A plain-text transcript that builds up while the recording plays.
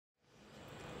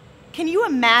Can you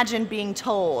imagine being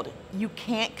told you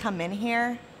can't come in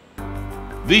here?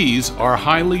 These are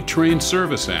highly trained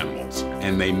service animals,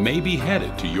 and they may be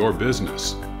headed to your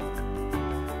business.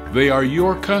 They are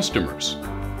your customers.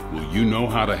 Will you know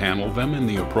how to handle them in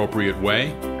the appropriate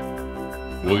way?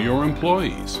 Will your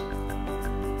employees?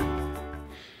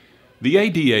 The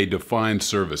ADA defines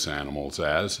service animals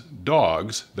as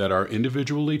dogs that are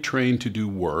individually trained to do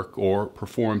work or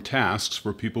perform tasks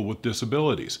for people with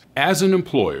disabilities. As an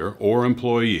employer or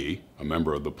employee, a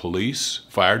member of the police,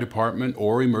 fire department,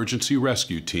 or emergency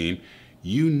rescue team,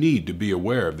 you need to be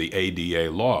aware of the ADA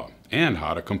law and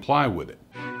how to comply with it.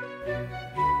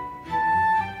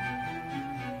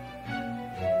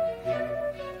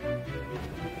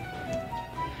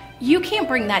 You can't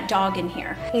bring that dog in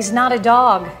here. He's not a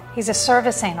dog. He's a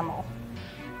service animal.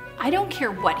 I don't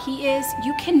care what he is,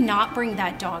 you cannot bring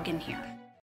that dog in here.